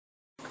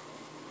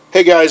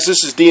Hey guys,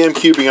 this is DM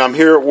Cubing. I'm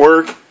here at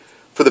work.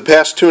 For the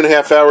past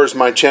 2.5 hours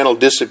my channel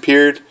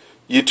disappeared.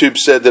 YouTube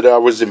said that I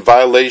was in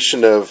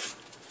violation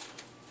of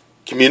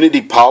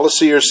community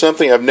policy or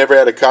something. I've never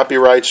had a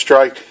copyright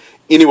strike.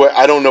 Anyway,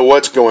 I don't know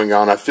what's going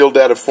on. I filled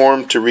out a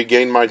form to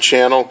regain my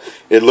channel.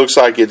 It looks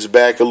like it's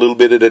back a little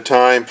bit at a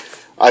time.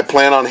 I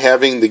plan on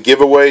having the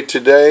giveaway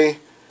today.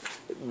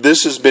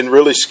 This has been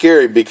really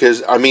scary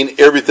because, I mean,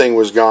 everything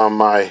was gone.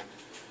 My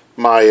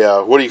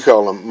what do you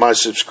call them? My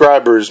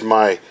subscribers,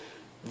 my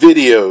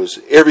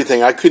videos,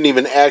 everything. I couldn't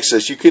even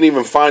access. You couldn't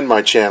even find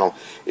my channel.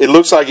 It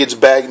looks like it's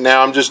back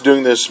now. I'm just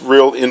doing this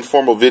real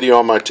informal video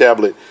on my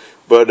tablet.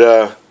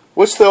 But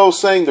what's the old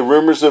saying? The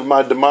rumors of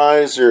my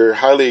demise are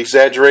highly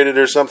exaggerated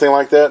or something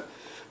like that.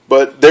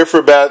 But there for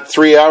about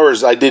 3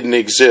 hours I didn't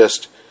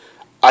exist.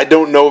 I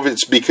don't know if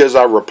it's because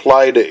I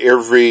reply to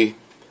every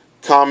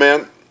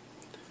comment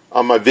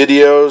on my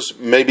videos.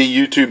 Maybe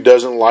YouTube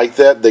doesn't like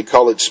that. They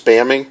call it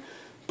spamming.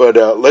 But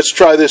let's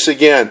try this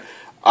again.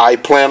 I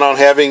plan on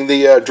having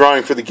the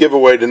drawing for the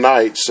giveaway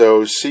tonight.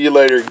 So see you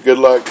later. Good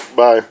luck.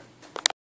 Bye.